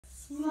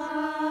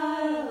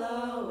Smile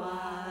a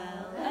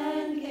while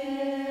and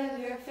give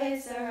your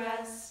face a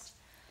rest.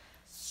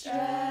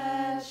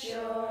 Stretch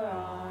your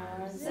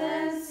arms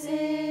and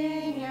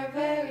sing your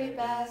very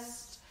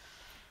best.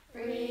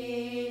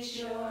 Reach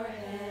your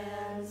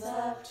hands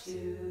up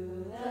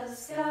to the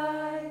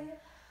sky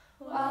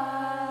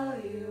while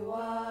you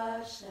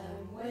watch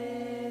them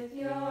with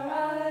your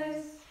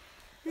eyes.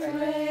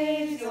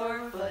 Raise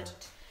your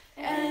foot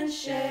and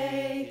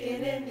shake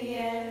it in the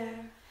air.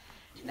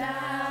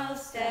 Now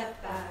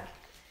step back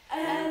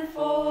and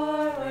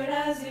forward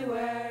as you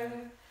were.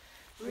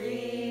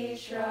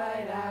 Reach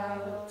right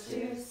out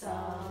to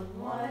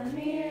someone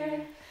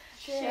near.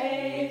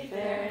 Shake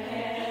their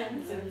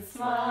hands and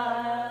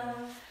smile.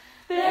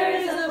 There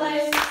is a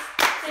place,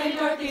 St.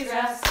 Dorothy's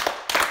Rest,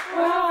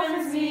 where all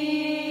friends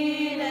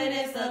meet and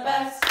is the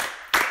best.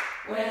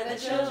 Where the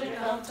children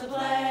come to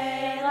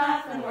play,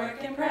 laugh and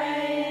work and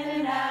pray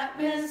in an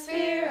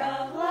atmosphere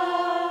of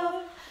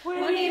love.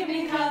 When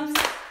evening comes,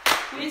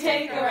 we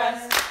take a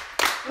rest.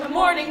 When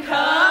morning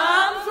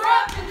comes, we're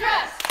up and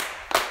dressed.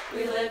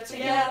 We live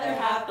together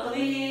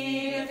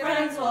happily, good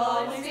friends will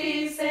always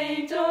be.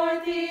 St.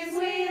 Dorothy's,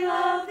 we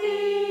love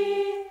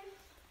thee.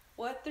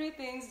 What 3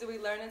 things do we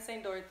learn in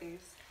St.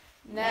 Dorothy's?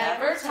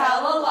 Never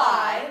tell a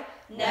lie,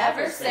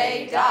 never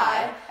say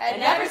die, and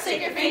never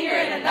stick your finger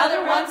in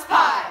another one's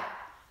pie.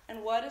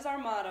 And what is our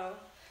motto?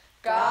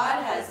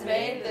 God has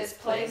made this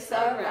place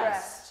a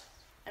rest.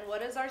 And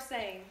what is our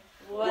saying?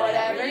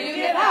 Whatever you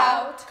give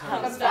out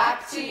comes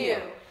back to you.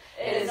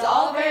 It is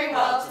all very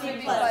well to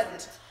be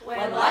pleasant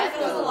when life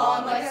goes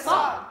along like a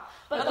song,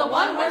 but the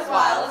one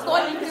worthwhile is the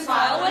one you can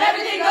smile when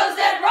everything goes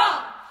dead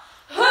wrong.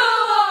 Who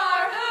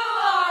are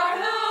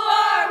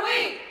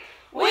we?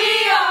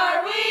 We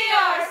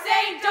are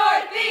St.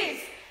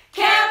 Dorothy's,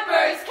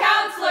 campers,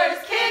 counselors,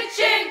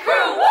 kitchen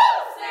crew. Woo!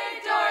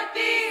 St.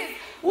 Dorothy's,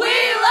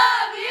 we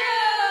love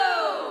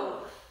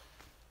you!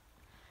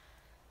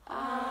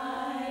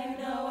 I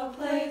know a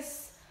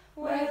place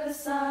where the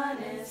sun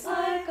is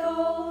like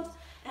gold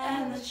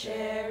and the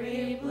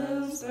cherry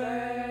blooms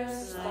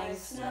burst like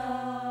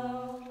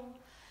snow.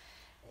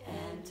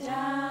 And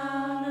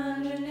down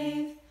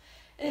underneath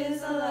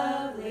is the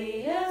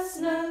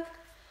loveliest nook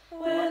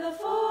where the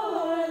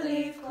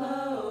 4-leaf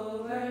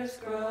clovers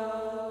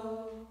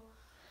grow.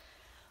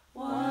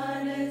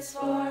 One is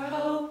for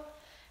hope,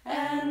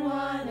 and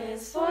one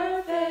is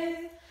for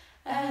faith,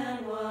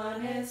 and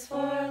one is for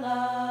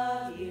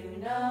love, you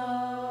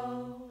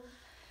know.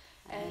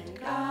 And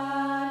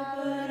God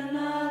put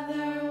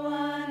another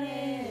one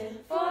in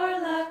for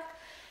luck.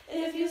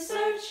 If you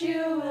search,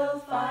 you will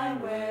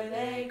find where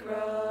they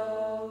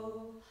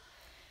grow.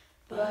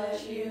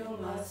 But you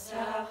must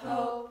have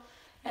hope,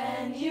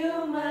 and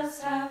you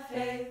must have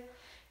faith.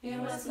 You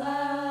must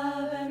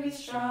love and be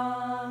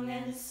strong,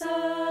 and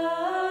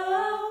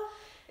so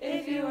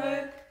if you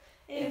work,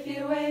 if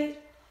you wait,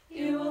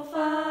 you will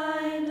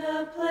find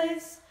a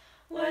place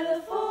where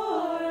the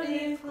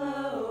 4-leaf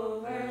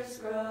clovers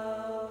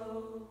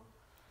grow.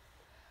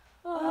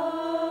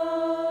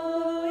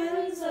 Oh,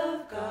 winds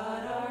of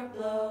God are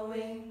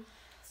blowing,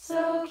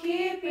 so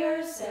keep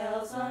your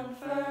sails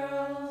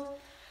unfurled,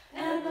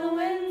 and the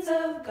winds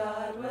of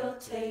God will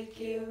take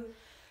you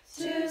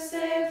to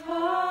safe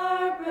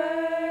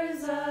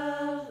harbors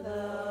of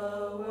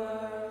the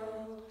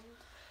world.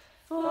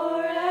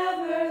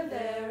 Forever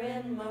they're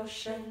in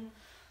motion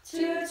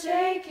to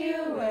take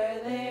you where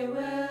they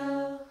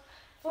will,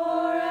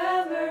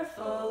 forever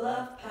full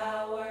of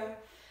power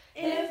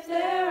if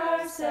there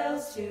are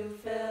sails to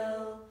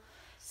fill.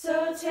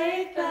 So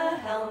take the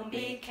helm,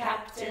 be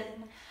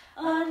captain,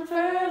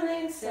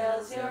 unfurling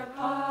sails your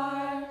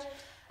part,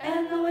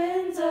 and the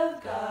winds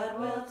of God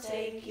will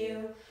take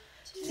you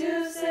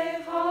to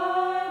safe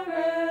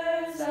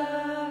harbors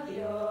of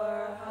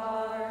your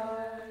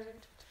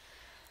heart.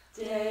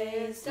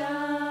 Day is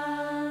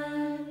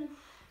done,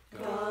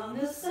 gone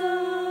the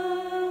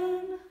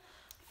sun,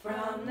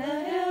 from the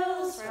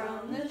hills,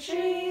 from the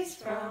trees,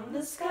 from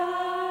the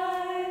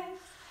sky.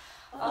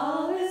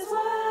 All is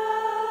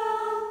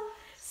well,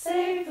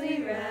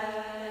 safely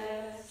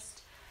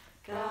rest,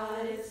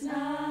 God is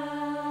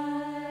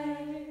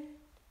nigh.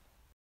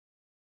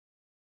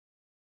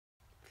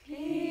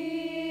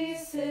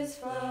 Peace is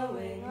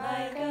flowing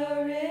like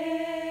a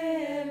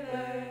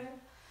river,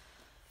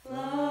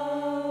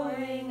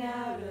 flowing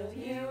out of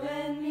you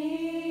and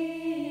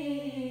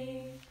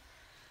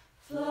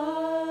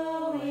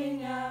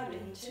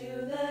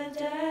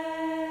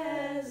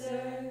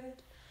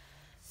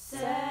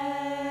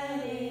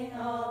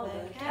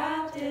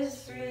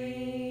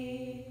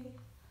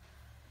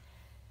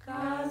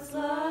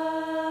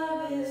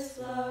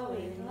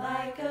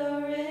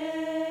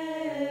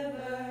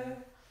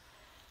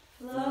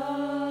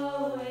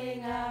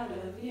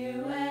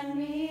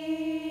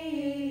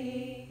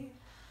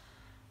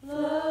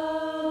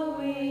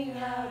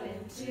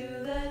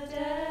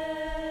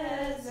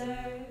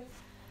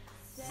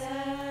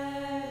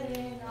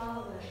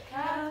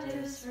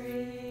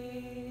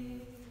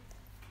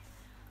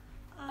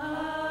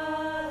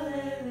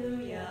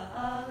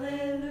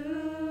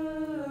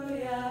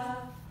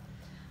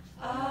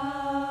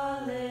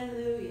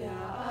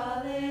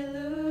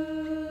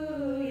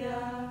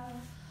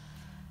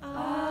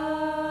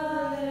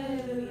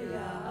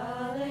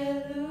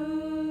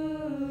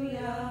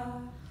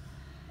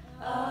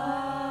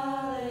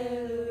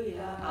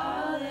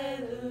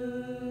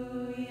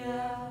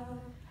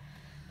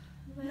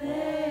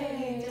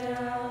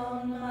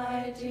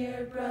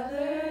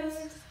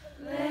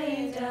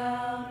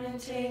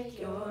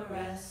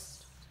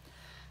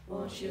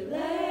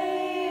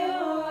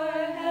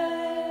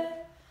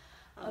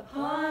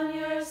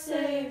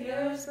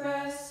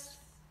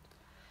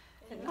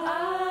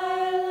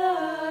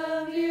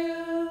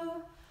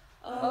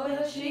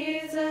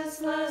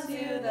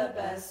the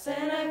best,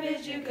 and I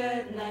bid you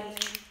good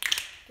night.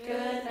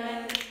 Good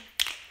night,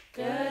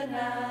 good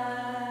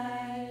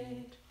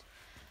night.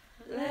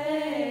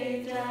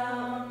 Lay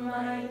down,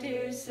 my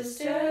dear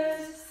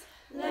sisters,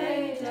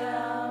 lay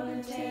down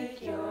and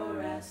take your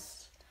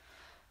rest.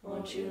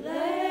 Won't you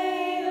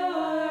lay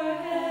your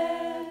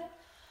head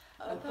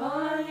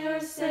upon your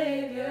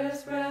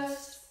Savior's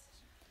breast?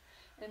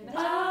 And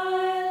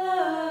I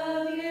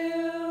love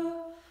you,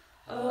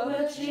 oh,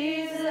 but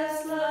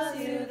Jesus loves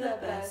you the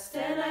best,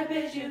 and I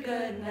bid you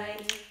good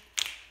night,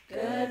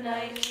 good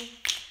night,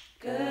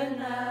 good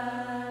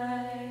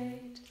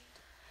night.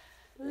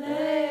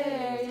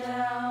 Lay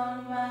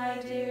down, my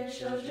dear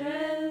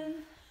children,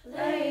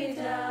 lay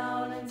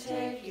down and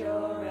take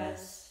your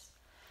rest.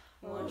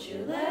 Won't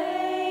you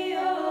lay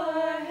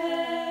your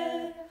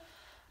head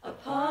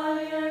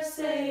upon your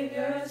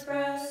Savior's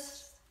breast?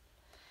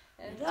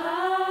 And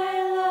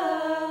I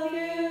love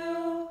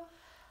you,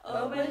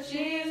 oh, but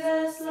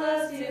Jesus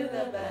loves you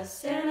the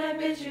best, and I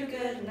bid you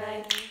good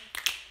night,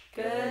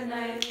 good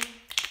night.